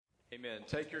Amen.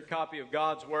 Take your copy of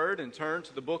God's Word and turn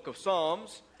to the book of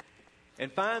Psalms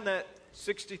and find that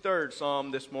 63rd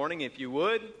Psalm this morning, if you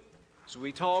would, as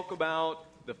we talk about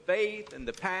the faith and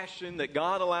the passion that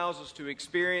God allows us to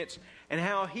experience and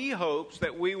how He hopes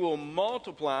that we will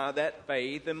multiply that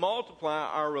faith and multiply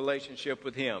our relationship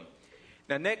with Him.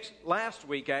 Now, last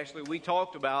week, actually, we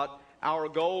talked about our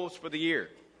goals for the year.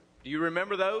 Do you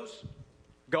remember those?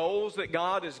 Goals that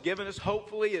God has given us,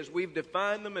 hopefully, as we've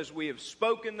defined them, as we have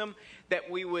spoken them, that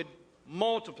we would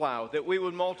multiply. That we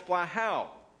would multiply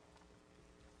how?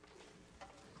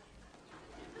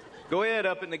 Go ahead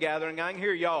up in the gathering. I can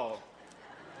hear y'all.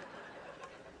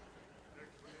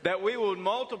 That we would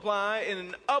multiply in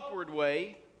an upward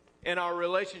way in our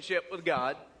relationship with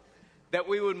God. That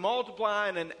we would multiply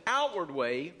in an outward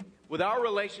way with our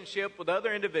relationship with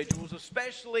other individuals,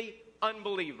 especially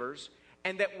unbelievers.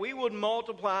 And that we would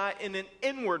multiply in an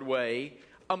inward way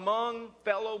among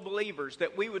fellow believers.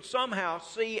 That we would somehow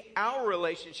see our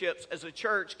relationships as a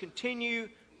church continue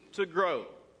to grow.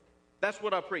 That's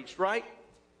what I preached, right?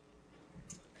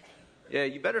 Yeah,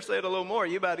 you better say it a little more.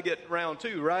 You're about to get round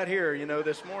two right here,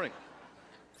 this morning.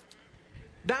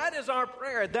 That is our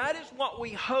prayer. That is what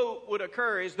we hope would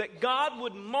occur, is that God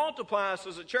would multiply us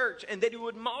as a church and that He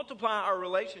would multiply our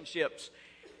relationships.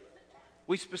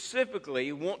 We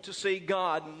specifically want to see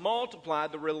God multiply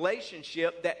the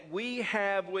relationship that we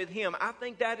have with Him. I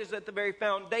think that is at the very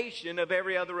foundation of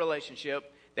every other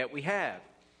relationship that we have.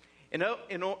 In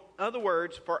other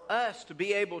words, for us to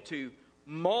be able to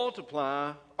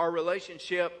multiply our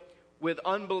relationship with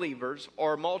unbelievers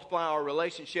or multiply our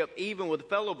relationship even with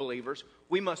fellow believers,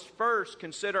 we must first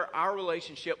consider our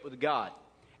relationship with God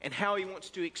and how He wants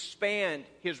to expand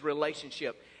His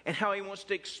relationship and how He wants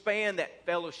to expand that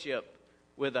fellowship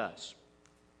with us.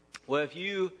 Well, if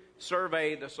you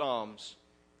survey the Psalms,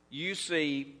 you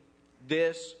see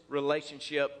this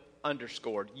relationship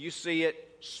underscored. You see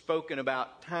it spoken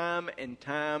about time and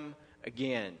time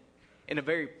again in a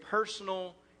very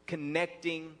personal,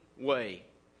 connecting way.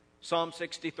 Psalm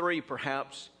 63,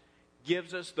 perhaps,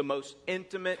 gives us the most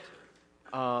intimate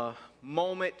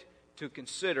moment to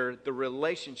consider the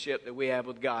relationship that we have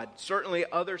with God. Certainly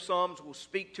other Psalms will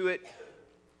speak to it,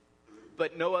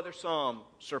 but no other psalm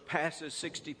surpasses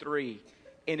 63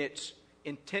 in its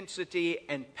intensity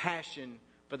and passion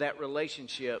for that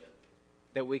relationship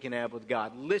that we can have with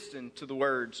God. Listen to the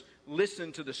words.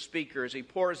 Listen to the speaker as he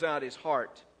pours out his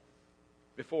heart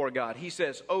before God. He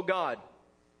says, "O God,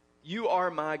 you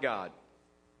are my God.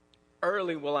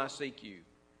 Early will I seek you.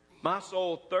 My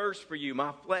soul thirsts for you.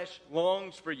 My flesh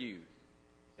longs for you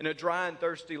in a dry and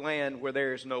thirsty land where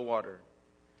there is no water.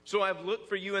 So I've looked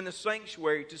for you in the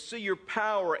sanctuary to see your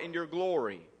power and your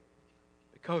glory,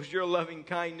 because your loving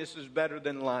kindness is better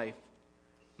than life.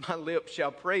 My lips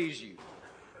shall praise you.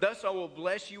 Thus I will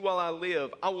bless you while I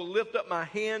live. I will lift up my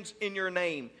hands in your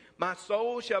name. My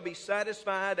soul shall be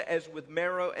satisfied as with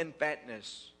marrow and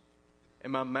fatness,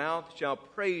 and my mouth shall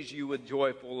praise you with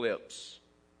joyful lips.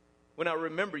 When I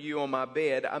remember you on my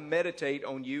bed, I meditate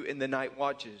on you in the night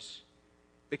watches,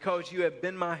 because you have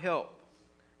been my help.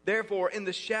 Therefore, in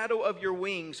the shadow of your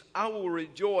wings, I will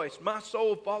rejoice. My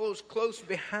soul follows close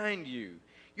behind you.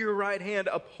 Your right hand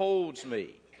upholds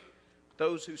me.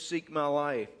 Those who seek my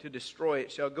life to destroy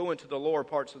it shall go into the lower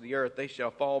parts of the earth. They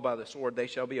shall fall by the sword. They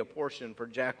shall be a portion for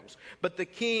jackals. But the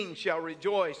king shall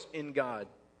rejoice in God.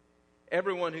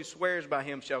 Everyone who swears by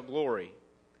him shall glory.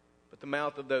 But the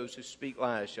mouth of those who speak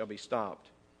lies shall be stopped."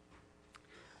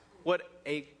 What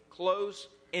a close,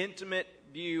 intimate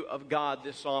view of God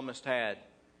this psalmist had.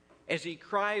 As he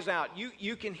cries out,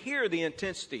 you can hear the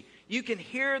intensity. You can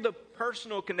hear the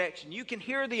personal connection. You can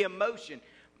hear the emotion.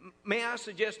 May I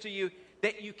suggest to you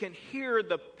that you can hear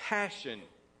the passion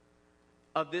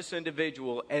of this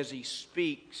individual as he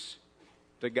speaks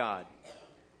to God.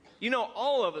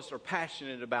 All of us are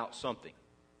passionate about something.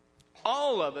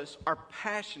 All of us are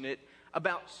passionate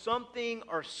about something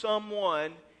or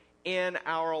someone in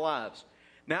our lives.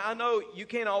 Now, I know you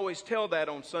can't always tell that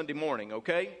on Sunday morning,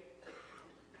 okay?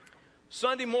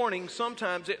 Sunday morning,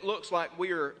 sometimes it looks like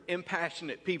we are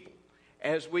impassionate people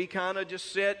as we kind of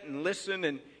just sit and listen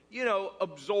and,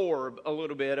 absorb a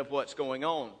little bit of what's going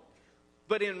on.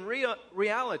 But in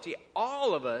reality,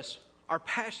 all of us are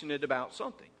passionate about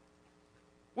something.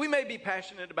 We may be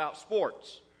passionate about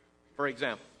sports, for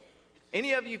example.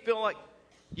 Any of you feel like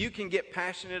you can get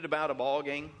passionate about a ball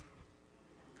game?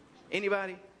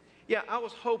 Anybody? Yeah, I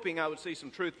was hoping I would see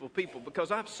some truthful people,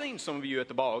 because I've seen some of you at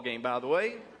the ball game, by the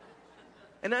way.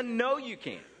 And I know you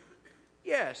can.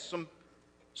 Yes,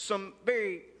 some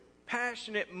very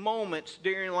passionate moments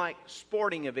during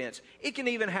sporting events. It can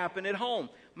even happen at home.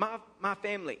 My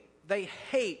family, they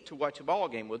hate to watch a ball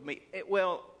game with me.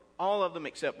 Well, all of them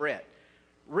except Rhett.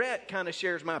 Rhett kind of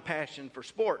shares my passion for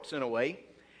sports in a way.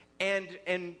 And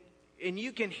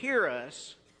you can hear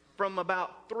us from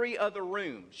about 3 other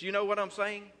rooms. You know what I'm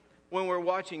saying? When we're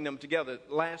watching them together.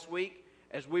 Last week,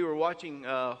 as we were watching,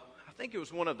 I think it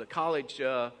was one of the college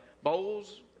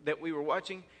bowls that we were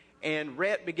watching, and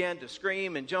Rhett began to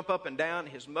scream and jump up and down.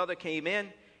 His mother came in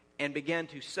and began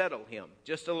to settle him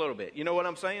just a little bit. You know what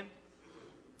I'm saying?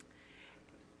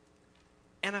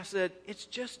 And I said, it's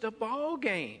just a ball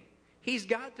game. He's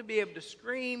got to be able to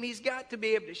scream. He's got to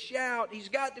be able to shout. He's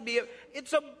got to be able,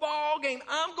 it's a ball game.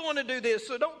 I'm going to do this,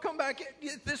 so don't come back.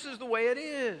 This is the way it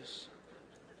is.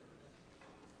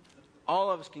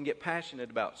 All of us can get passionate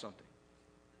about something.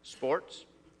 Sports,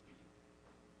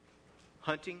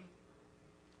 hunting,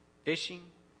 fishing,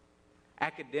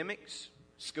 academics,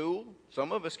 school.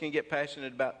 Some of us can get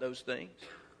passionate about those things.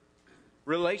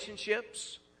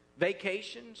 Relationships,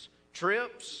 vacations,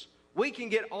 trips. We can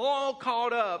get all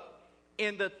caught up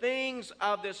in the things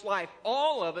of this life.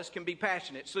 All of us can be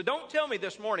passionate. So don't tell me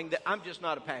this morning that I'm just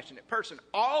not a passionate person.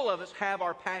 All of us have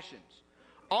our passions.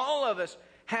 All of us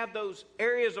have those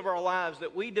areas of our lives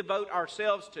that we devote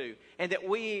ourselves to and that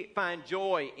we find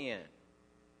joy in.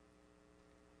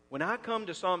 When I come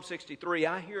to Psalm 63,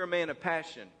 I hear a man of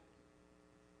passion.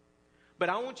 But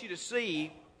I want you to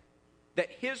see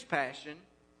that his passion,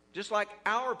 just like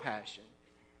our passion,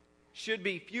 should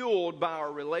be fueled by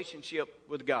our relationship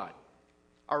with God,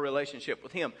 our relationship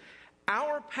with Him.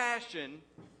 Our passion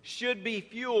should be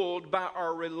fueled by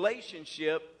our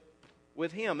relationship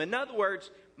with Him. In other words,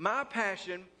 my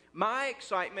passion, my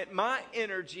excitement, my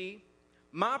energy,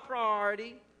 my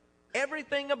priority,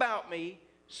 everything about me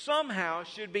somehow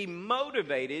should be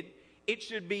motivated. It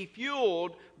should be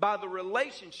fueled by the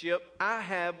relationship I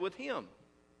have with Him.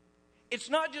 It's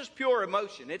not just pure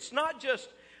emotion. It's not just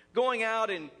going out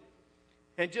and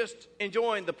just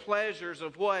enjoying the pleasures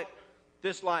of what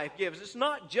this life gives. It's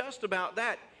not just about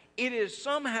that. It is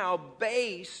somehow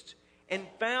based and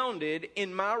founded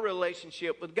in my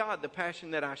relationship with God, the passion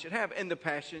that I should have and the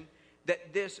passion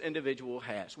that this individual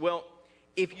has. Well,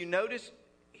 if you notice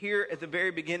here at the very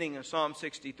beginning of Psalm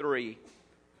 63,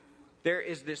 there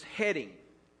is this heading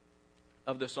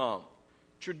of the psalm.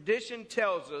 Tradition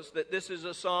tells us that this is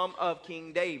a psalm of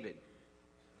King David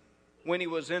when he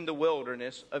was in the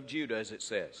wilderness of Judah, as it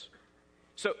says.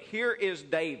 So here is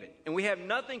David, and we have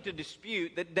nothing to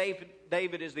dispute that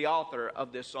David is the author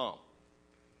of this psalm.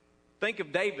 Think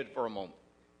of David for a moment.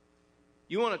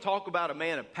 You want to talk about a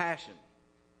man of passion.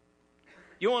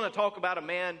 You want to talk about a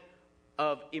man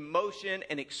of emotion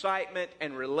and excitement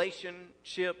and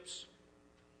relationships.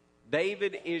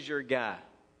 David is your guy.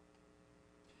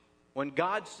 When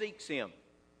God seeks him,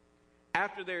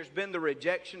 after there's been the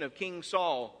rejection of King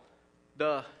Saul,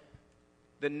 the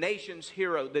nation's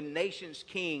hero, the nation's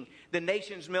king, the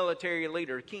nation's military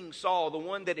leader, King Saul, the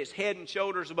one that is head and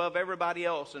shoulders above everybody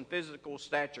else in physical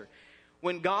stature.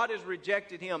 When God has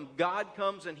rejected him, God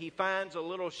comes and He finds a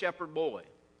little shepherd boy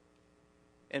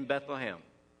in Bethlehem.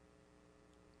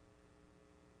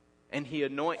 And He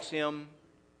anoints him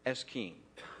as king.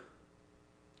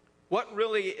 What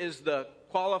really is the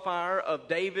qualifier of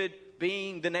David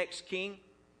being the next king?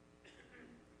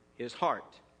 His heart,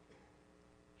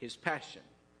 his passion.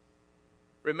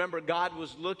 Remember, God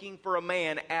was looking for a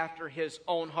man after His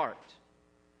own heart.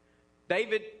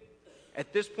 David,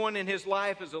 at this point in his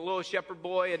life as a little shepherd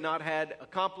boy, had not had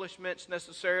accomplishments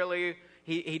necessarily.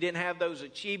 He didn't have those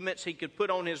achievements he could put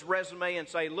on his resume and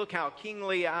say, look how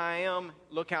kingly I am,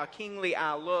 look how kingly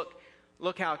I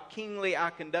look how kingly I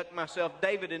conduct myself.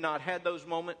 David had not had those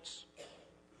moments.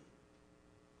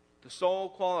 The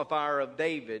sole qualifier of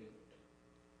David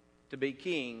to be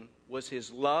king was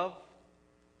his love,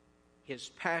 his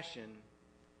passion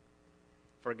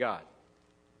for God.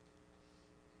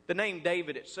 The name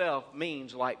David itself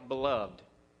means like beloved.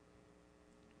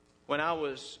 When I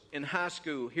was in high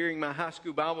school, hearing my high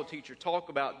school Bible teacher talk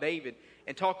about David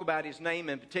and talk about his name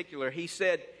in particular, he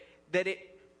said that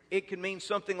it could mean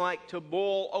something like to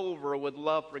boil over with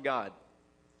love for God.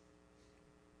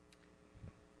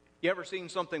 You ever seen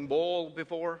something boil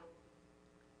before?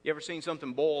 You ever seen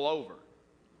something boil over?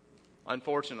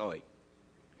 Unfortunately.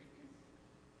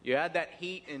 You add that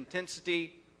heat,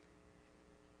 intensity,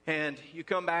 and you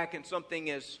come back and something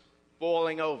is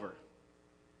boiling over.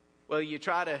 Well, you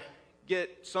try to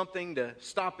get something to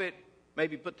stop it,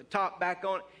 maybe put the top back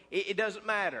on it. It doesn't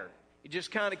matter. It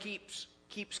just kind of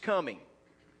keeps coming.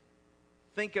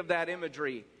 Think of that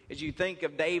imagery as you think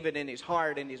of David and his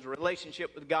heart and his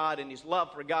relationship with God and his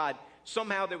love for God.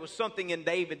 Somehow there was something in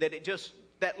David that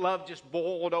that love just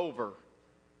boiled over.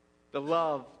 the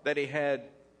love that he had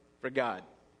for God.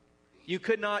 You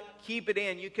could not keep it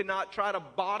in. You could not try to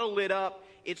bottle it up.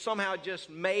 It somehow just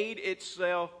made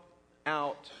itself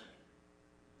out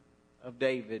of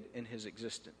David in his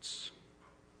existence.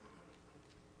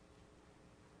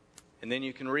 And then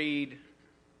you can read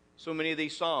so many of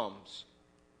these Psalms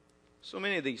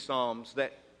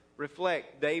that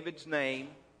reflect David's name,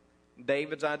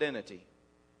 David's identity.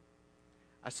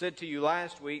 I said to you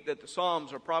last week that the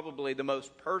Psalms are probably the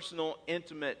most personal,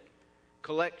 intimate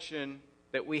collection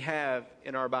that we have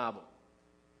in our Bible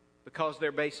because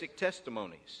they're basic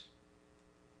testimonies.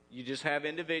 You just have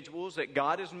individuals that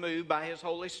God has moved by His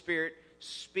Holy Spirit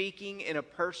speaking in a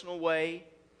personal way,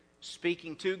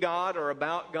 speaking to God or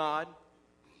about God,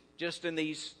 just in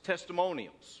these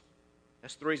testimonials.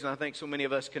 That's the reason I think so many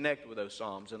of us connect with those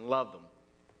Psalms and love them,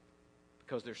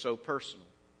 because they're so personal.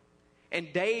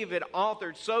 And David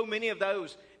authored so many of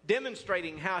those,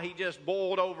 demonstrating how he just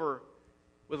boiled over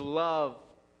with love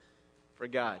for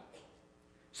God.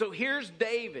 So here's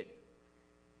David.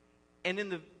 And in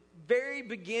the very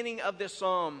beginning of this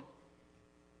psalm,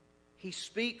 he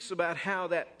speaks about how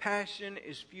that passion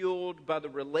is fueled by the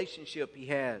relationship he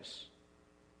has.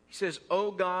 He says,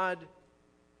 "Oh God,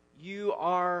 you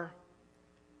are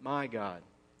my God."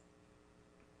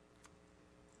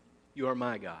 You are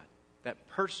my God. That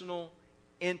personal,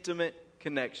 intimate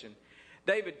connection.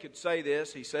 David could say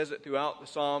this. He says it throughout the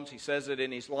Psalms. He says it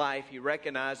in his life. He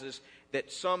recognizes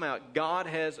that somehow God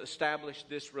has established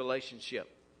this relationship.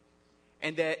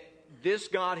 And that this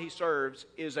God he serves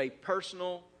is a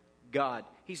personal God.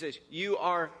 He says, "You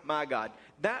are my God."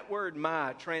 That word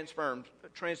 "my" transforms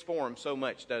so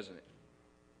much, doesn't it?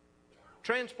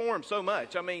 Transforms so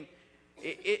much. I mean,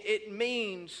 it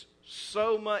means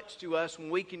so much to us when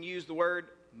we can use the word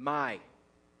 "my."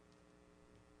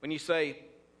 When you say,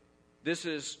 "This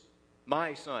is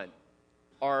my son,"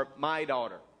 or "my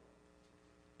daughter,"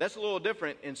 that's a little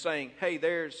different in saying, "Hey,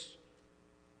 there's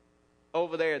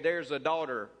a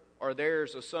daughter," or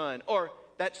 "there's a son," or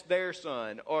 "that's their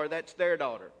son," or "that's their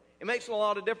daughter." It makes a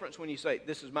lot of difference when you say,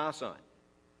 "This is my son,"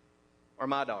 or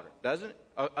 "my daughter," doesn't it?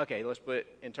 Okay, let's put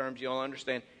it in terms you'll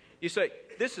understand. You say,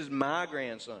 "This is my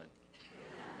grandson."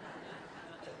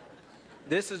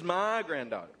 "This is my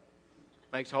granddaughter."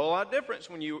 Makes a whole lot of difference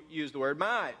when you use the word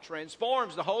 "my." It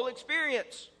transforms the whole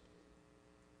experience.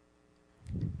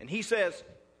 And he says,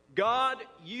 "God,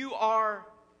 you are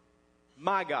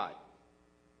my God.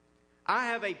 I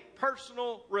have a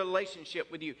personal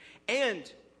relationship with you."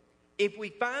 And if we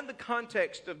find the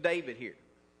context of David here,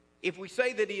 if we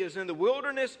say that he is in the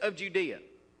wilderness of Judea,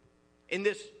 in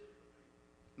this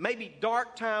maybe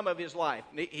dark time of his life,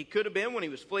 he could have been when he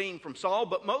was fleeing from Saul,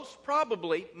 but most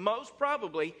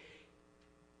probably,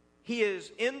 he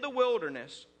is in the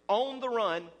wilderness on the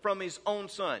run from his own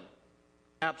son,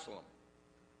 Absalom.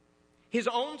 His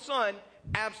own son,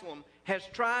 Absalom, has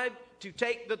tried to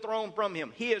take the throne from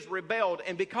him. He has rebelled,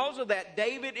 and because of that,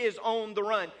 David is on the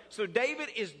run. So David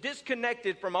is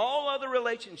disconnected from all other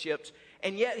relationships,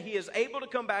 and yet he is able to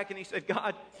come back and he said,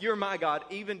 "God, you're my God,"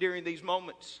 even during these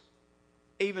moments,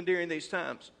 even during these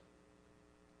times.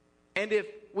 And if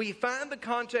we find the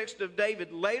context of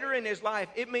David later in his life,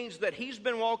 it means that he's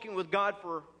been walking with God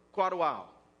for quite a while.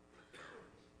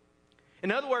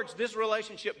 In other words, this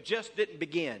relationship just didn't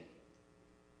begin.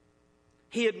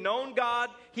 He had known God.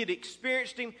 He had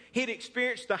experienced Him. He had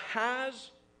experienced the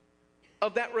highs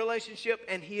of that relationship,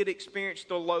 and he had experienced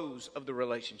the lows of the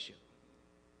relationship.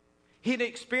 He had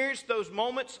experienced those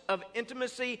moments of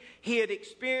intimacy. He had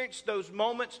experienced those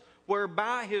moments where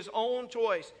by his own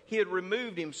choice, he had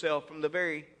removed himself from the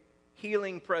very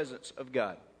healing presence of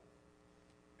God.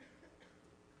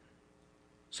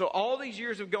 So all these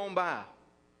years have gone by.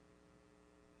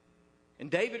 And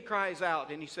David cries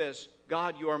out and he says,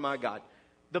 "God, you are my God."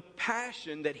 The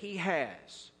passion that he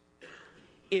has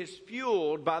is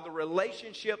fueled by the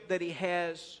relationship that he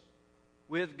has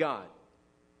with God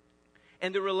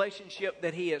and the relationship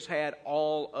that he has had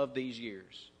all of these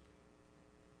years.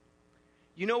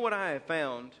 You know what I have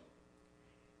found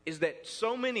is that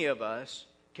so many of us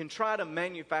can try to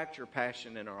manufacture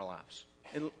passion in our lives,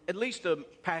 at least a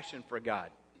passion for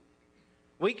God.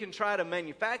 We can try to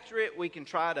manufacture it. We can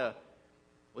try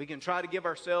to give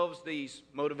ourselves these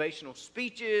motivational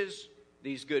speeches,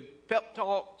 these good pep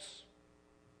talks.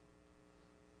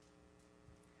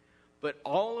 But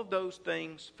all of those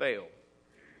things fail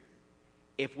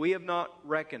if we have not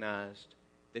recognized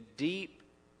the deep,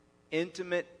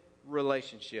 intimate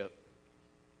relationship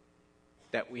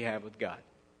that we have with God.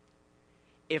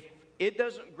 If it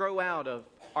doesn't grow out of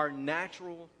our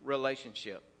natural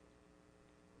relationship,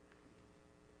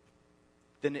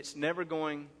 then it's never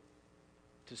going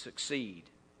to succeed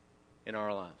in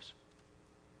our lives.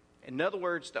 In other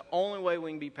words, the only way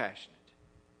we can be passionate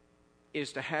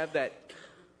is to have that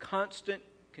constant,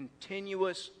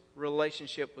 continuous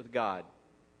relationship with God.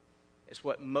 It's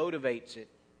what motivates it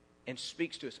and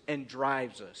speaks to us and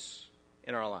drives us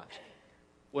in our lives.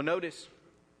 Well, notice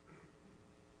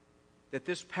that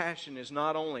this passion is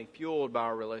not only fueled by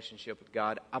our relationship with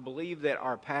God. I believe that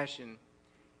our passion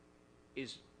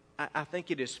is, I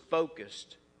think it is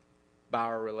focused by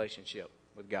our relationship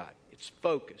with God. It's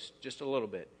focused just a little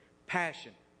bit.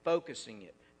 Passion, focusing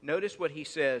it. Notice what he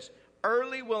says.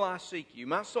 Early will I seek you.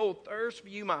 My soul thirsts for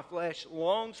you. My flesh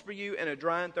longs for you in a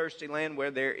dry and thirsty land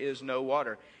where there is no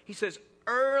water. He says,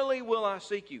 early will I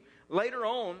seek you. Later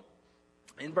on,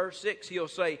 in verse 6, he'll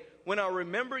say, when I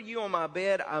remember you on my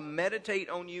bed, I meditate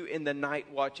on you in the night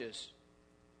watches.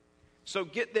 So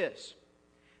get this.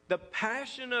 The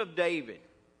passion of David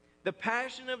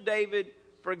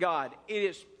for God, it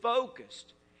is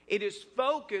focused. It is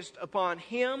focused upon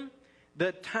him,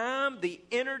 the time, the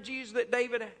energies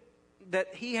that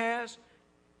he has.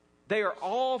 They are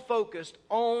all focused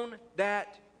on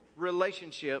that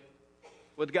relationship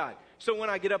with God. So when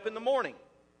I get up in the morning,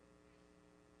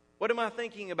 what am I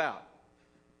thinking about?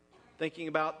 Thinking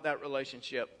about that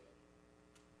relationship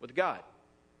with God.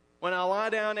 When I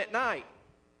lie down at night,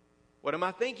 what am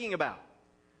I thinking about?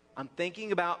 I'm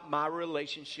thinking about my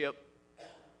relationship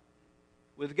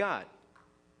with God.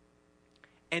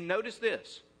 And notice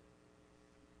this.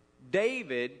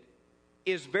 David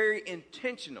is very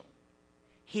intentional.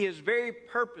 He is very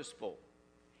purposeful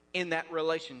in that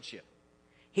relationship.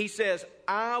 He says,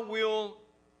 I will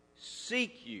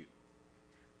seek you.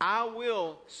 I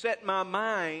will set my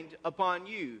mind upon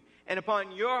you and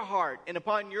upon your heart and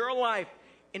upon your life.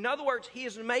 In other words, he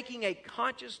is making a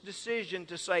conscious decision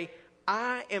to say,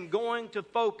 I am going to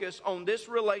focus on this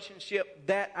relationship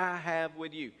that I have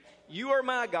with you. You are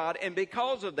my God, and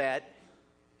because of that,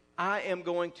 I am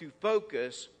going to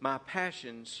focus my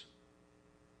passions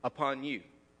upon you.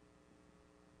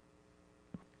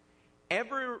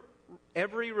 Every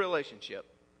relationship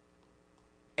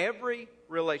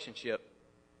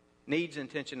needs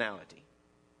intentionality.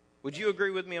 Would you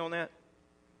agree with me on that?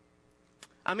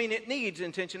 I mean, it needs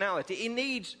intentionality. It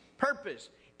needs purpose.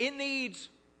 It needs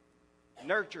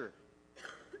nurture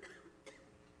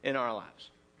in our lives.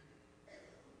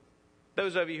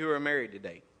 Those of you who are married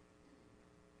today,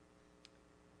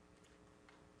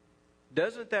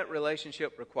 doesn't that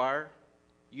relationship require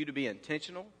you to be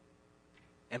intentional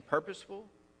and purposeful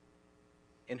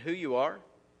in who you are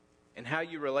and how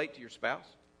you relate to your spouse?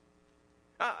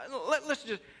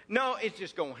 It's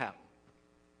just going to happen.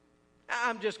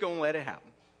 I'm just going to let it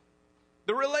happen.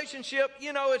 The relationship,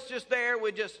 it's just there.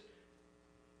 We just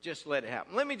let it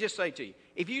happen. Let me just say to you,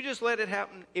 if you just let it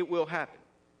happen, it will happen.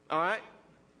 All right?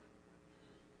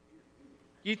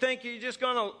 You think you're just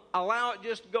going to allow it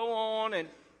just to go on and,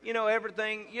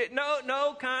 everything.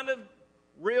 No kind of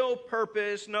real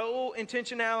purpose, no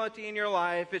intentionality in your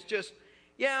life. It's just,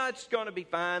 it's going to be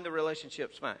fine. The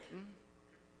relationship's fine.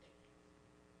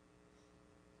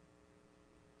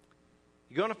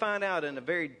 You're going to find out in a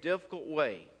very difficult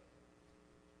way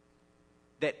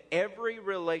that every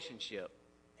relationship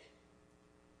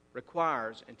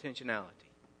requires intentionality.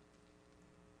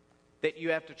 That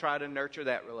you have to try to nurture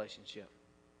that relationship.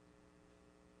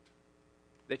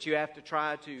 That you have to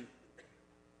try to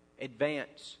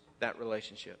advance that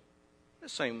relationship. The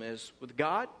same as with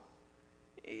God.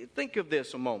 Think of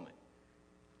this a moment.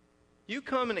 You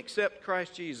come and accept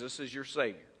Christ Jesus as your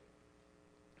Savior.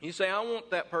 You say, I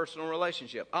want that personal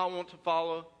relationship. I want to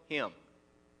follow Him.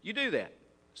 You do that.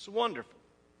 It's wonderful.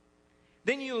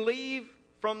 Then you leave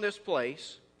from this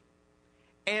place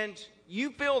and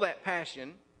you feel that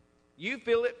passion. You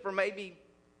feel it for maybe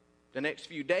the next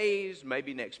few days,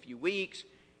 maybe next few weeks.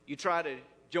 You try to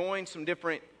join some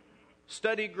different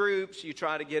study groups. You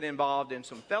try to get involved in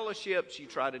some fellowships. You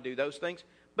try to do those things.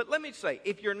 But let me say,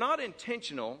 if you're not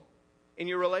intentional in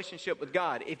your relationship with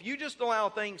God, if you just allow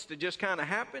things to just kind of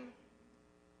happen,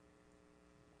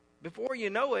 before you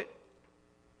know it,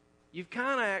 you've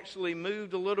kind of actually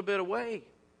moved a little bit away.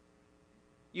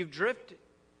 You've drifted.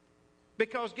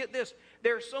 Because get this,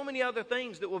 there are so many other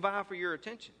things that will vie for your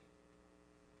attention.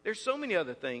 There's so many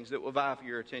other things that will vie for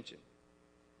your attention.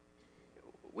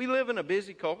 We live in a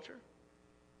busy culture.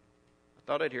 I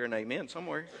thought I'd hear an amen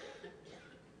somewhere.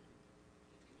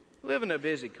 We live in a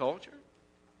busy culture.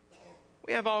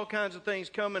 We have all kinds of things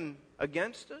coming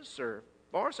against us or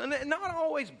for us, and not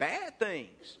always bad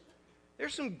things.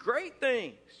 There's some great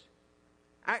things,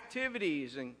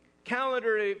 activities and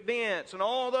calendar events and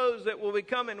all those that will be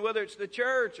coming, whether it's the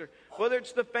church or whether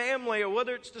it's the family or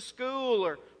whether it's the school,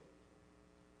 or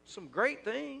some great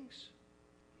things.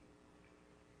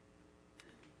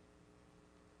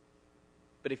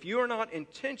 But if you are not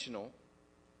intentional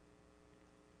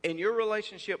in your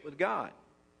relationship with God,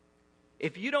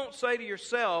 if you don't say to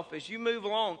yourself as you move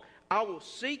along, I will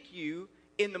seek you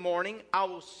in the morning, I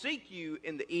will seek you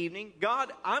in the evening.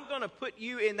 God, I'm going to put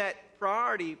you in that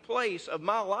priority place of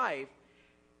my life,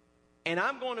 and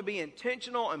I'm going to be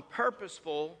intentional and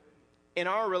purposeful in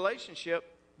our relationship.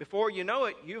 Before you know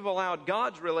it, you've allowed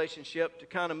God's relationship to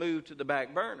kind of move to the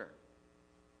back burner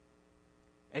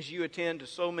as you attend to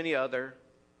so many other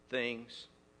things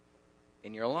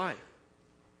in your life.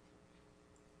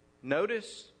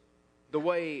 Notice the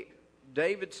way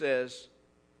David says,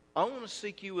 I want to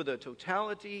seek you with the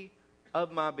totality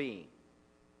of my being.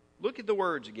 Look at the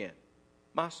words again.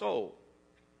 My soul,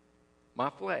 my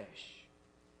flesh.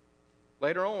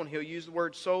 Later on, he'll use the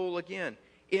word soul again.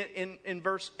 In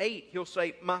verse 8, he'll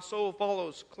say, my soul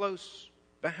follows close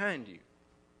behind you.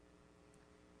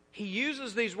 He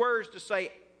uses these words to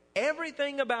say,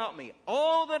 everything about me,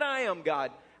 all that I am,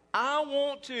 God, I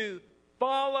want to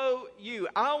follow you.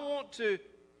 I want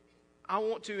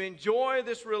to enjoy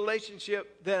this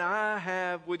relationship that I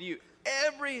have with you.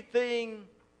 Everything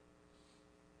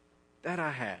that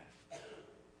I have.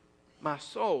 My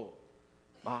soul,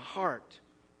 my heart,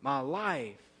 my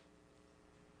life.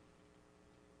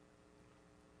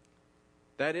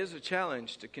 That is a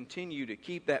challenge to continue to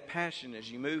keep that passion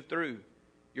as you move through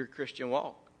your Christian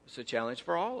walk. It's a challenge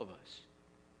for all of us.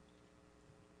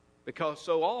 Because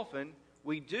so often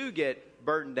we do get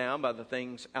burdened down by the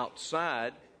things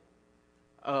outside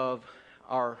of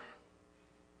our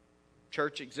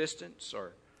church existence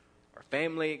or our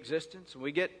family existence.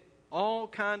 We get all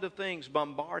kinds of things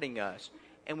bombarding us,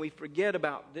 and we forget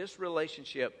about this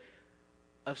relationship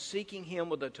of seeking Him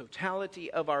with the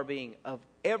totality of our being, of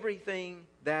everything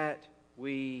that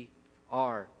we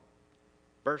are.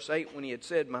 Verse 8, when he had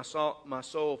said, my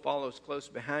soul follows close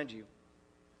behind you.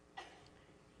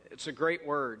 It's a great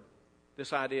word,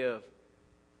 this idea of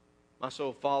my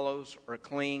soul follows or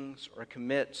clings or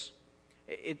commits.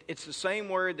 It's the same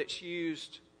word that's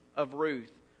used of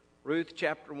Ruth. Ruth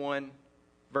chapter 1,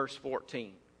 verse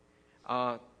 14.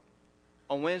 On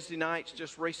Wednesday nights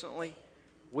just recently,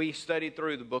 we studied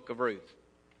through the book of Ruth.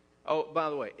 Oh, by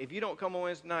the way, if you don't come on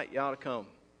Wednesday night, you ought to come.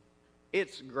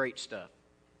 It's great stuff.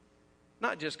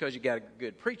 Not just because you got a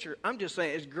good preacher. I'm just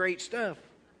saying it's great stuff.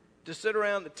 To sit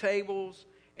around the tables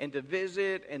and to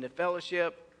visit and to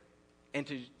fellowship and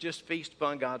to just feast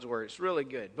upon God's word. It's really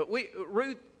good. But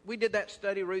we did that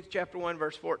study, Ruth chapter 1,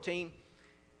 verse 14.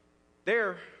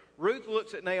 There, Ruth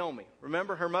looks at Naomi.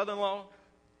 Remember her mother-in-law?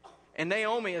 And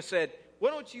Naomi has said, why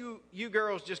don't you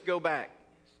girls just go back?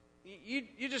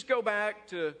 You just go back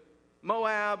to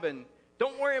Moab and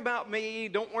don't worry about me.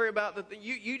 Don't worry about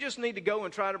you just need to go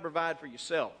and try to provide for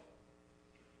yourself.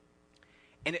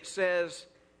 And it says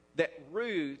that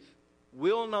Ruth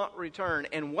will not return.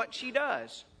 And what she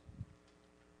does,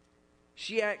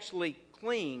 she actually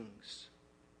clings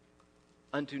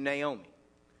unto Naomi.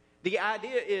 The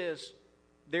idea is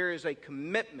there is a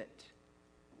commitment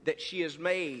that she has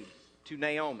made to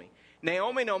Naomi.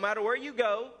 Naomi, no matter where you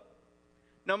go,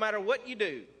 no matter what you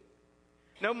do,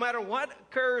 no matter what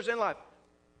occurs in life,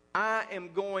 I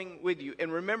am going with you.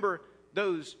 And remember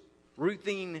those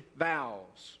Ruthine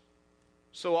vows.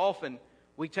 So often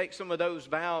we take some of those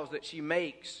vows that she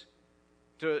makes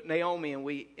to Naomi and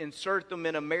we insert them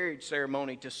in a marriage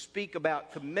ceremony to speak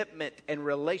about commitment and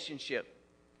relationship.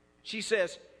 She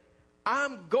says,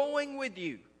 I'm going with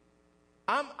you.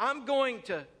 I'm going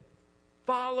to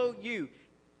follow you.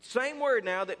 Same word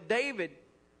now that David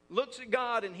looks at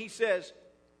God and he says,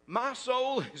 my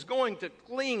soul is going to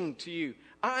cling to you.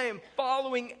 I am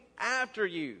following after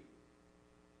you.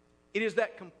 It is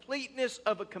that completeness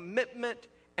of a commitment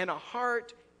and a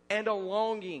heart and a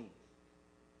longing.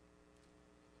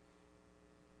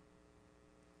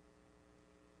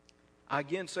 I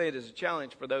again say it is a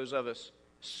challenge for those of us,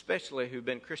 especially who've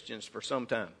been Christians for some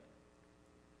time.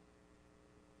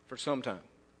 For some time.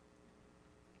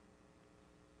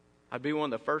 I'd be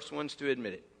one of the first ones to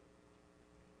admit it.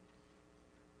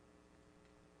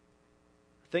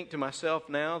 I think to myself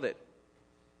now that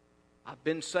I've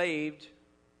been saved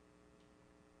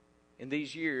in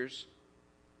these years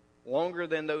longer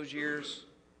than those years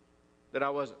that I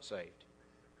wasn't saved.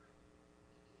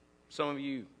 Some of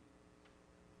you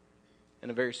in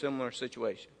a very similar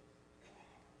situation.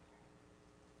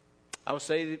 I was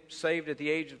saved at the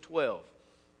age of 12.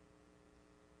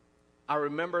 I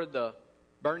remember the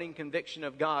burning conviction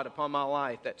of God upon my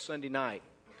life that Sunday night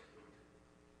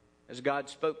as God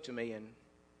spoke to me and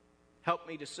helped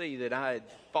me to see that I had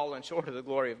fallen short of the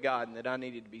glory of God and that I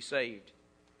needed to be saved.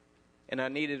 And I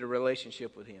needed a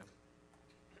relationship with Him.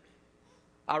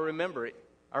 I remember it.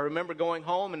 I remember going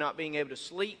home and not being able to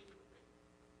sleep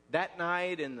that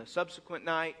night and the subsequent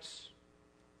nights.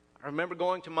 I remember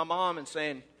going to my mom and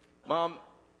saying, Mom,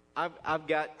 I've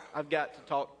got to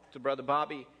talk to Brother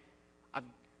Bobby.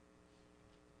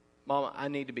 Mom, I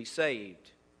need to be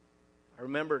saved. I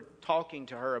remember talking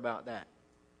to her about that.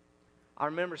 I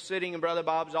remember sitting in Brother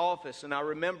Bob's office, and I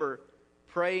remember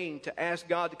praying to ask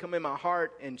God to come in my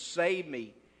heart and save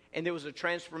me. And there was a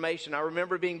transformation. I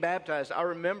remember being baptized. I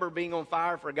remember being on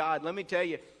fire for God. Let me tell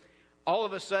you, all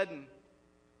of a sudden,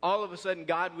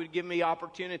 God would give me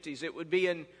opportunities. It would be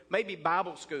in maybe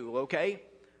Bible school, okay?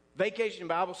 Vacation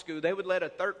Bible school. They would let a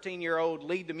 13-year-old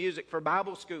lead the music for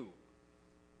Bible school.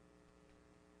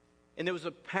 And there was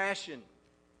a passion.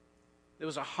 There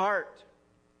was a heart.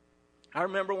 I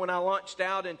remember when I launched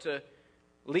out into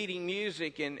leading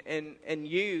music and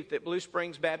youth at Blue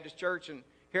Springs Baptist Church, and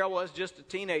here I was just a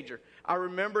teenager. I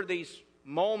remember these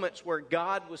moments where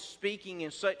God was speaking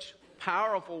in such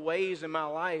powerful ways in my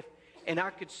life, and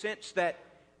I could sense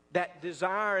that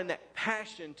desire and that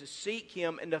passion to seek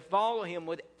Him and to follow Him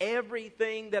with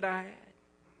everything that I had.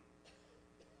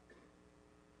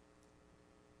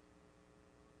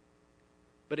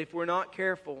 But if we're not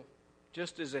careful,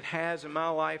 just as it has in my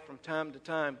life from time to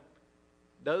time,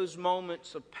 those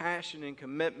moments of passion and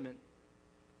commitment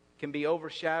can be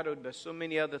overshadowed by so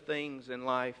many other things in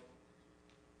life.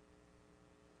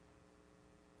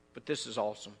 But this is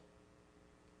awesome.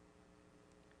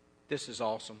 This is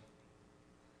awesome.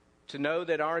 To know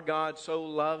that our God so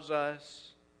loves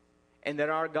us and that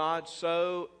our God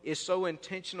is so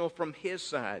intentional from His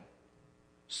side,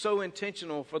 so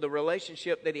intentional for the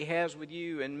relationship that He has with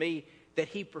you and me, that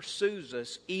He pursues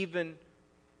us even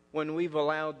when we've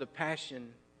allowed the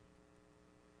passion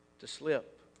to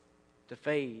slip, to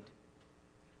fade.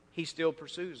 He still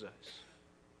pursues us.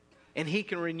 And He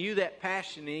can renew that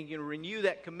passion, and He can renew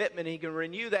that commitment, and He can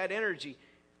renew that energy.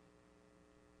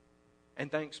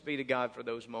 And thanks be to God for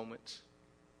those moments.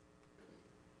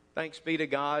 Thanks be to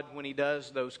God when He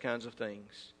does those kinds of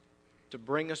things to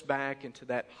bring us back into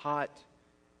that hot,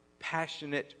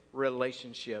 passionate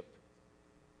relationship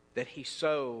that He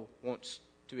so wants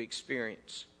to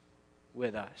experience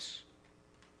with us.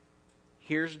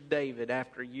 Here's David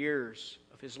after years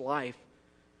of his life,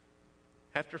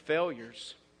 after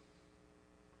failures,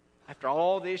 after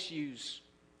all the issues,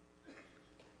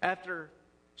 after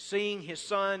seeing his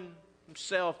son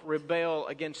himself rebel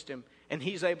against him, and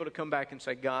he's able to come back and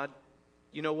say, God,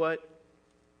 you know what?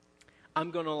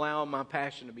 I'm going to allow my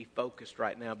passion to be focused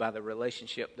right now by the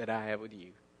relationship that I have with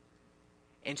you.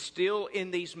 And still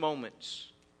in these moments,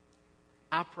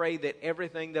 I pray that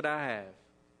everything that I have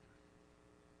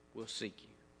will seek you.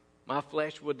 My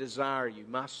flesh will desire you.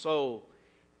 My soul.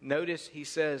 Notice he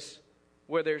says,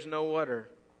 where there's no water,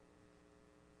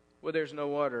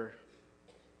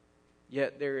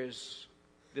 yet there is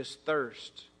this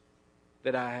thirst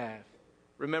that I have.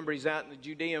 Remember, he's out in the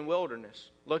Judean wilderness,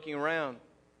 looking around.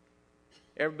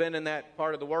 Ever been in that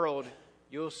part of the world,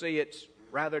 you'll see it's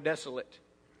rather desolate.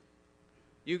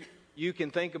 You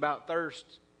can think about thirst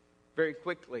very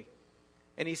quickly.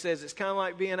 And he says, it's kind of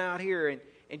like being out here and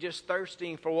just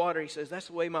thirsting for water. He says, that's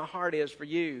the way my heart is for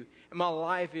you, and my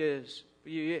life is for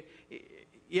you.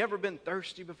 You ever been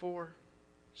thirsty before?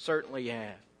 Certainly you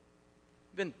have.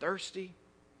 Been thirsty?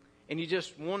 And you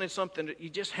just wanted something, you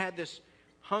just had this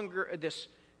hunger,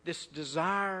 this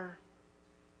desire.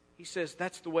 He says,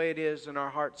 that's the way it is in our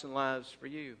hearts and lives for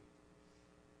you.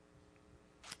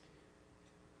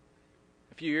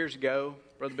 A few years ago,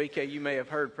 Brother BK, you may have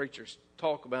heard preachers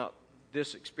talk about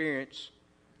this experience.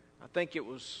 I think it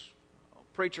was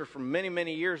a preacher from many,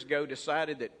 many years ago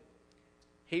decided that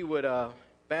he would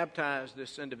baptize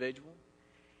this individual.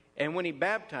 And when he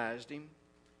baptized him,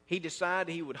 he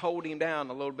decided he would hold him down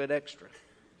a little bit extra.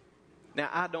 Now,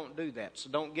 I don't do that, so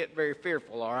don't get very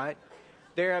fearful, all right?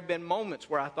 There have been moments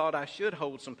where I thought I should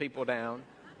hold some people down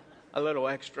a little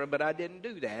extra, but I didn't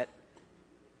do that.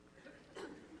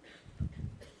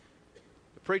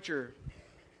 The preacher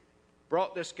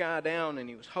brought this guy down, and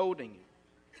he was holding him.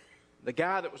 The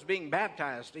guy that was being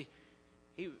baptized,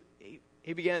 he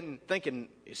began thinking,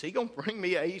 is he going to bring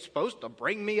me up? He's supposed to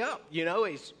bring me up. You know,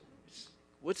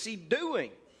 what's he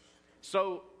doing?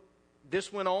 So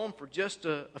this went on for just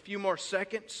a few more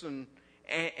seconds,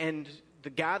 and the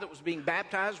guy that was being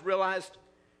baptized realized,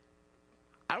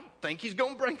 I don't think he's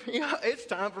going to bring me up. It's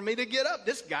time for me to get up.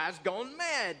 This guy's gone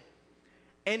mad.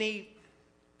 And he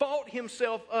fought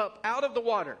himself up out of the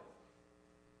water.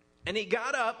 And he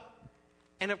got up,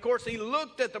 and of course he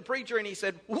looked at the preacher and he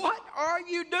said, "What are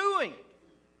you doing?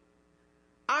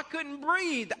 I couldn't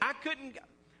breathe.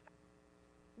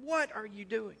 What are you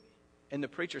doing?" And the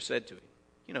preacher said to him,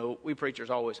 you know, we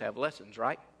preachers always have lessons,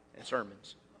 right? And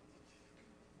sermons.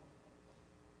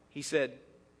 He said,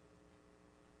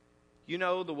 "You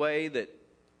know the way that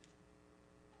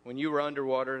when you were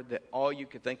underwater that all you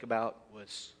could think about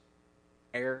was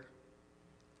air,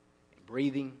 and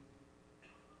breathing,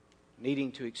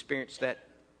 needing to experience that.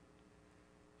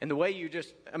 And the way you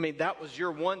just, that was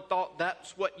your one thought,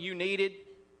 that's what you needed."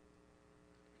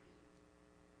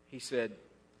 He said,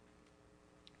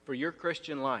 "For your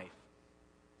Christian life,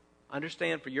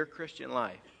 understand, for your Christian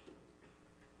life,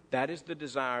 that is the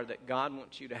desire that God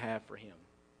wants you to have for Him.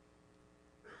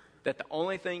 That the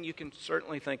only thing you can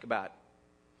certainly think about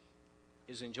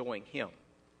is enjoying Him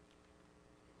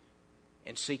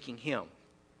and seeking Him.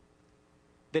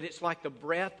 That it's like the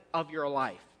breath of your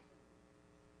life.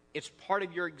 It's part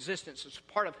of your existence. It's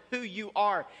part of who you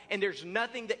are. And there's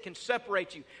nothing that can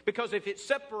separate you. Because if it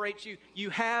separates you, you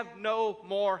have no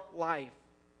more life."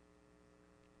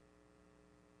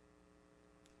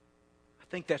 I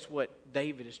think that's what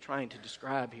David is trying to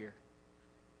describe here.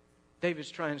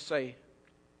 David's trying to say,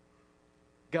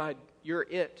 God, you're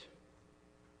it.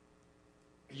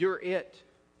 You're it.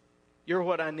 You're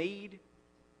what I need.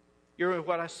 You're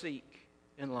what I seek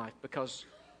in life. Because,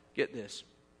 get this,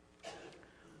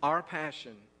 our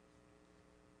passion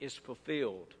is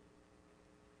fulfilled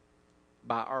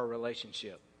by our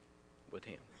relationship with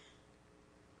Him.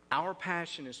 Our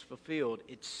passion is fulfilled.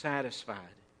 It's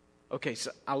satisfied. Okay,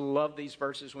 so I love these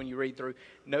verses when you read through.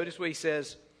 Notice what he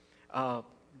says.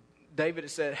 David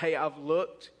has said, "Hey, I've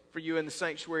looked for you in the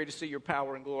sanctuary to see your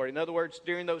power and glory." In other words,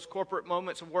 during those corporate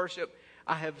moments of worship,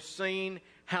 I have seen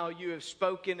how you have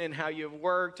spoken and how you have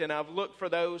worked, and I've looked for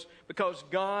those because,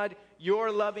 God, your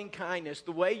loving kindness,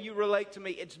 the way you relate to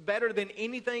me, it's better than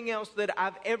anything else that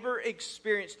I've ever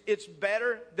experienced. It's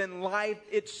better than life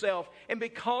itself. And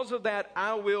because of that,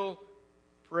 I will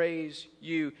praise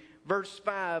you. Verse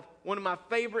 5, one of my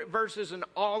favorite verses in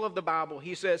all of the Bible.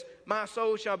 He says, "My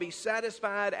soul shall be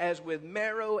satisfied as with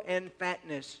marrow and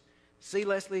fatness." See,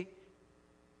 Leslie,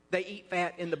 they eat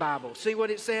fat in the Bible. See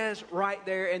what it says right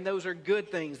there? And those are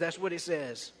good things. That's what it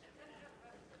says.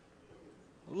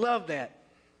 Love that.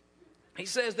 He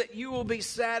says that you will be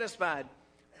satisfied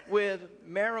with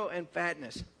marrow and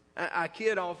fatness. I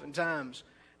kid oftentimes.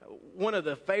 One of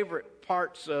the favorite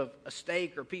parts of a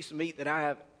steak or piece of meat that I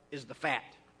have is the fat.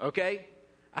 Okay?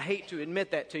 I hate to admit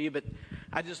that to you, but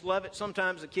I just love it.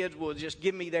 Sometimes the kids will just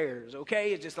give me theirs.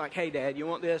 Okay? It's just like, "Hey, Dad, you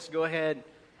want this? Go ahead.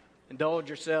 Indulge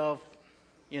yourself.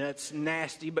 You know, it's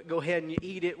nasty, but go ahead and you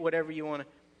eat it, whatever you want to."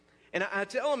 And I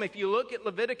tell them, if you look at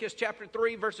Leviticus chapter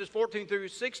 3, verses 14 through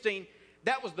 16,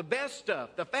 that was the best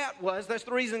stuff. The fat was. That's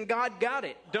the reason God got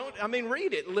it.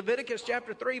 Read it. Leviticus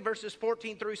chapter 3, verses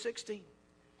 14 through 16.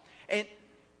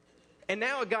 And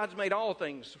now God's made all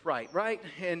things right?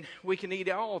 And we can eat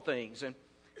all things.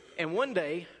 And one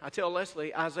day, I tell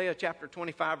Leslie, Isaiah chapter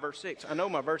 25, verse 6. I know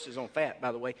my verse is on fat,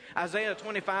 by the way. Isaiah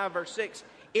 25, verse 6.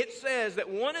 It says that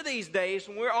one of these days,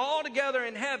 when we're all together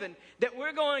in heaven, that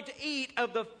we're going to eat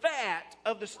of the fat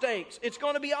of the steaks. It's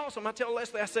going to be awesome. I tell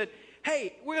Leslie, I said,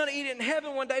 "Hey, we're going to eat it in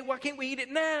heaven one day. Why can't we eat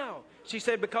it now?" She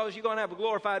said, "Because you're going to have a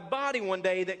glorified body one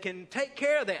day that can take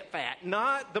care of that fat,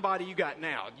 not the body you got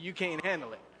now. You can't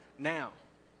handle it now."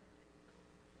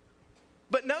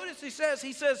 But notice he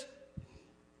says,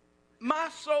 "My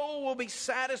soul will be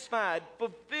satisfied,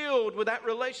 fulfilled with that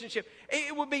relationship.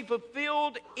 It will be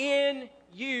fulfilled in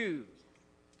you."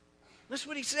 That's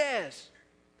what he says.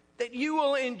 That you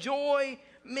will enjoy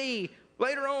me.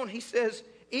 Later on, he says,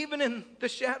 "Even in the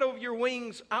shadow of your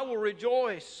wings, I will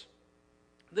rejoice."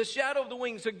 The shadow of the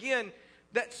wings, again,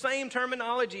 that same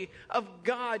terminology of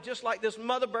God, just like this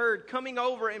mother bird coming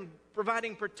over and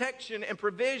providing protection and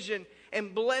provision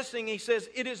and blessing. He says,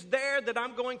 it is there that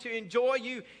I'm going to enjoy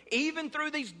you, even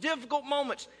through these difficult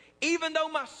moments. Even though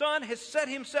my son has set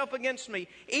himself against me,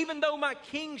 even though my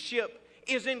kingship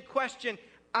is in question,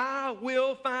 I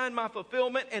will find my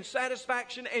fulfillment and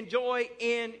satisfaction and joy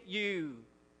in you.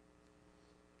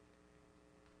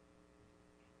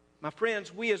 My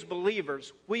friends, we as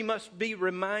believers, we must be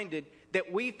reminded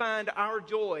that we find our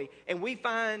joy and we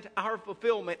find our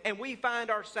fulfillment and we find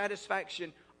our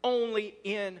satisfaction only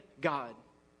in God.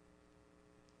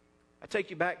 I take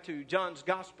you back to John's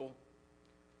Gospel,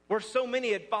 where so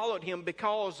many had followed him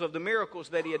because of the miracles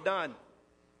that he had done.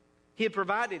 He had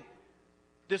provided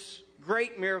this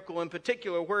great miracle in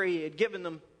particular where he had given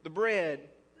them the bread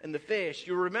and the fish.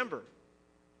 You remember.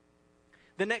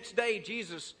 The next day,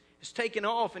 Jesus is taken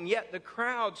off, and yet the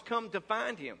crowds come to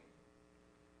find him.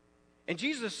 And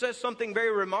Jesus says something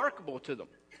very remarkable to them.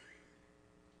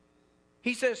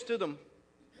 He says to them,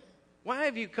 "Why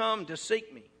have you come to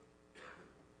seek me?"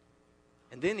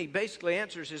 And then he basically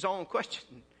answers his own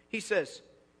question. He says,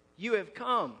 "You have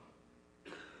come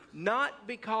not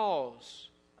because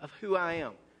of who I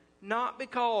am, not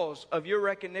because of your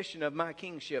recognition of my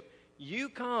kingship. You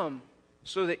come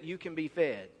so that you can be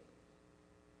fed,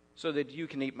 so that you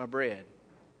can eat my bread."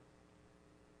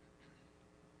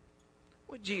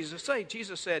 What did Jesus say?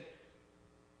 Jesus said,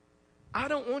 "I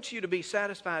don't want you to be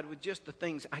satisfied with just the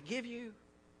things I give you.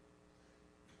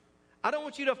 I don't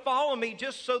want you to follow me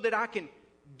just so that I can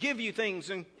give you things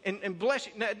and bless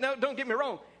you." No, don't get me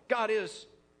wrong. God is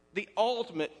the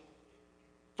ultimate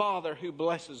Father who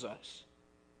blesses us.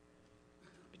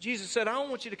 But Jesus said, "I don't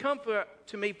want you to come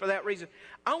to me for that reason.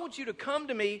 I want you to come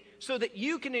to me so that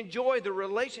you can enjoy the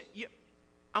relation.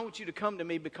 I want you to come to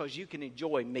me because you can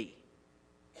enjoy me.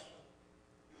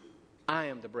 I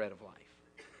am the bread of life.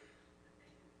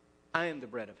 I am the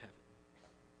bread of heaven.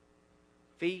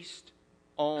 Feast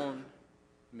on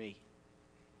me."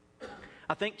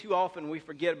 I think too often we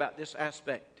forget about this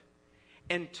aspect.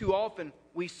 And too often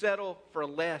we settle for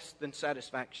less than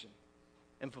satisfaction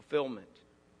and fulfillment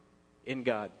in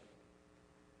God.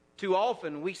 Too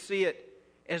often we see it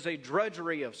as a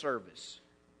drudgery of service.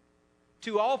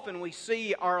 Too often we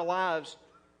see our lives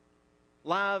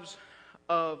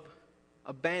of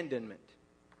abandonment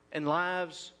and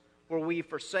lives where we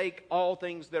forsake all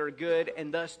things that are good,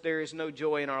 and thus there is no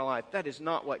joy in our life. That is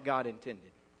not what God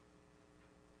intended.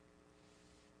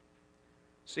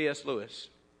 C.S. Lewis.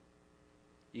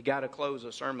 You got to close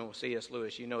a sermon with C.S.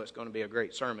 Lewis. You know it's going to be a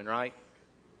great sermon, right?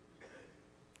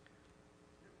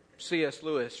 C.S.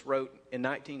 Lewis wrote in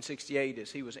 1968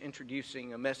 as he was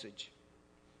introducing a message.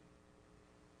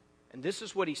 And this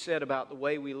is what he said about the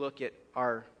way we look at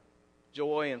our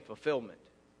joy and fulfillment.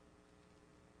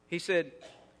 He said,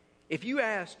 "If you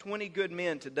asked 20 good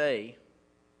men today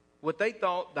what they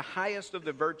thought the highest of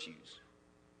the virtues,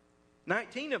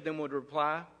 19 of them would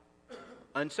reply,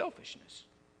 unselfishness.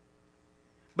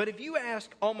 But if you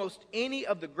ask almost any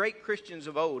of the great Christians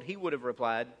of old, he would have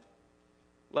replied,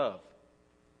 love."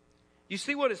 You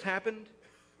see what has happened?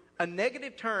 A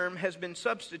negative term has been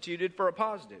substituted for a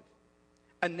positive.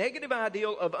 A negative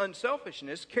ideal of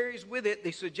unselfishness carries with it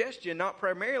the suggestion not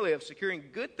primarily of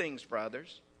securing good things for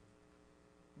others,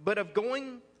 but of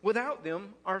going without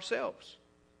them ourselves,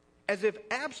 as if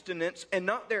abstinence and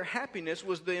not their happiness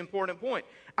was the important point.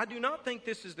 I do not think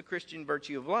this is the Christian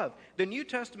virtue of love. The New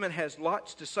Testament has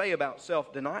lots to say about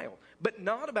self-denial, but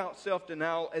not about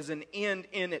self-denial as an end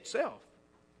in itself.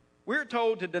 We're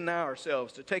told to deny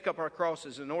ourselves, to take up our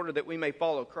crosses in order that we may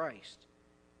follow Christ.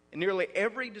 And nearly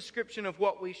every description of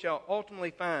what we shall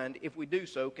ultimately find, if we do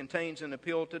so, contains an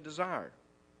appeal to desire.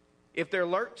 If there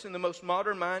lurks in the most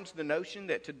modern minds the notion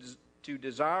that to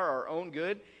desire our own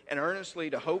good and earnestly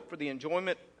to hope for the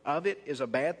enjoyment of it is a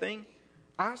bad thing,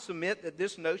 I submit that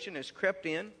this notion has crept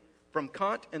in from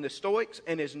Kant and the Stoics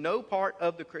and is no part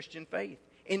of the Christian faith.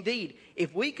 Indeed,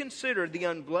 if we consider the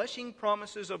unblushing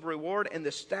promises of reward and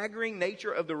the staggering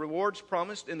nature of the rewards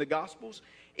promised in the Gospels,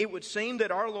 it would seem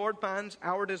that our Lord finds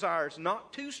our desires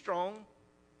not too strong,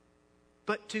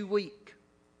 but too weak.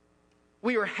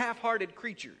 We are half-hearted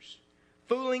creatures,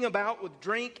 fooling about with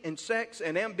drink and sex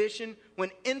and ambition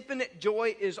when infinite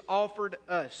joy is offered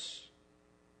us,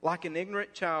 like an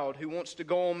ignorant child who wants to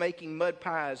go on making mud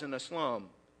pies in a slum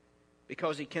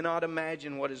because he cannot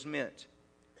imagine what is meant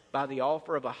by the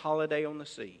offer of a holiday on the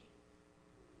sea.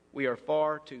 We are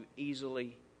far too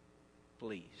easily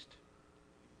pleased.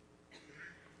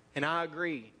 And I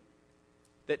agree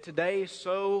that today,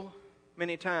 so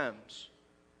many times,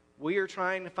 we are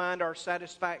trying to find our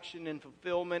satisfaction and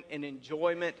fulfillment and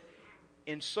enjoyment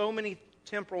in so many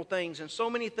temporal things and so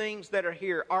many things that are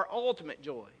here, our ultimate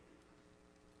joy,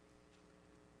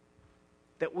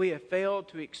 that we have failed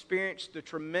to experience the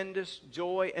tremendous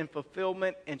joy and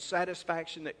fulfillment and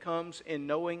satisfaction that comes in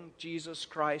knowing Jesus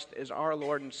Christ as our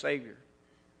Lord and Savior.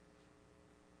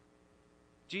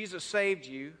 Jesus saved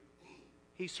you.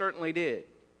 He certainly did.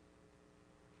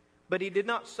 But He did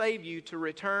not save you to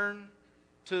return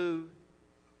to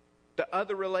the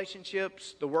other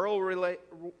relationships, the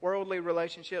worldly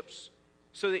relationships,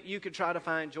 so that you could try to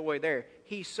find joy there.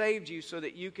 He saved you so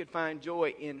that you could find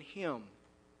joy in Him.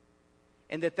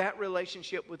 And that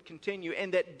relationship would continue,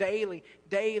 and that daily,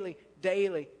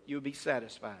 you would be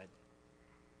satisfied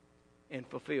and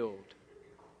fulfilled.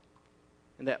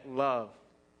 And that love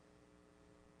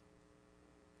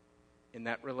in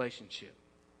that relationship.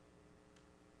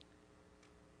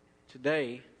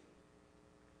 Today,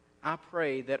 I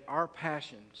pray that our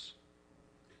passions,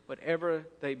 whatever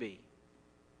they be,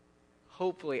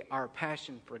 hopefully our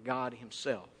passion for God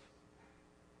Himself,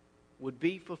 would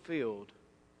be fulfilled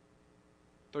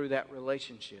through that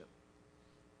relationship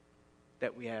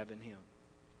that we have in Him.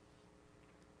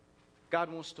 God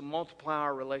wants to multiply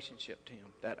our relationship to Him,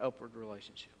 that upward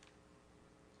relationship.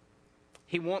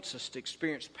 He wants us to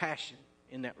experience passion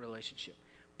in that relationship,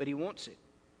 but He wants it.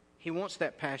 He wants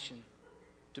that passion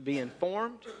to be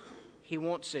informed. He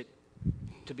wants it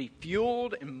to be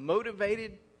fueled and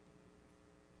motivated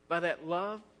by that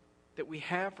love that we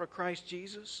have for Christ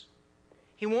Jesus.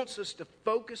 He wants us to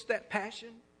focus that passion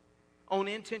on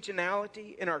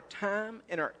intentionality in our time,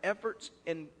 in our efforts,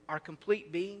 in our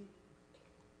complete being.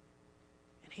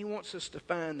 And He wants us to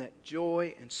find that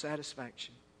joy and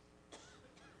satisfaction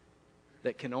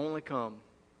that can only come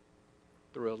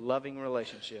through a loving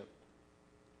relationship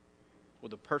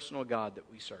with a personal God that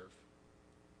we serve,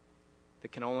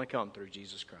 that can only come through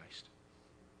Jesus Christ.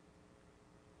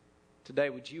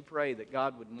 Today, would you pray that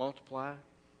God would multiply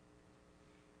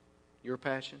your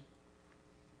passion?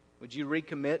 Would you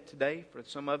recommit today for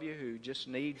some of you who just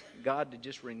need God to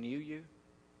just renew you?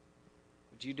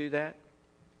 Would you do that?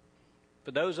 For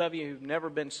those of you who've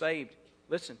never been saved,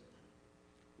 listen,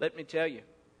 let me tell you,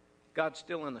 God's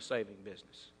still in the saving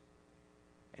business.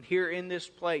 And here in this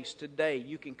place today,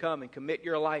 you can come and commit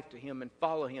your life to Him and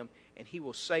follow Him, and He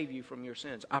will save you from your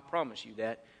sins. I promise you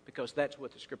that, because that's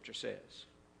what the Scripture says.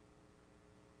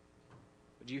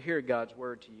 Would you hear God's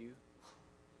word to you?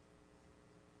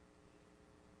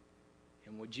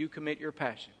 And would you commit your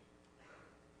passion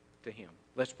to Him?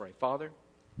 Let's pray. Father,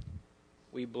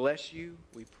 we bless You,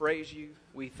 we praise You,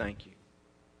 we thank You.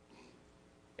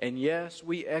 And yes,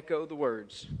 we echo the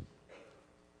words,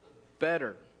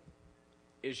 better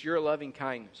is Your loving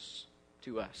kindness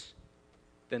to us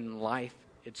than life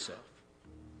itself.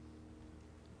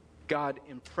 God,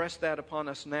 impress that upon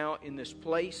us now in this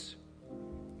place.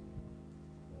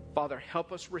 Father,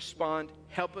 help us respond.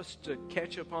 Help us to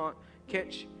catch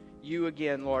You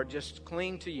again, Lord. Just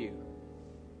cling to You.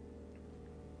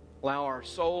 Allow our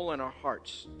soul and our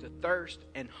hearts to thirst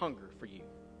and hunger for You.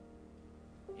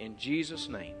 In Jesus'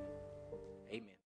 name.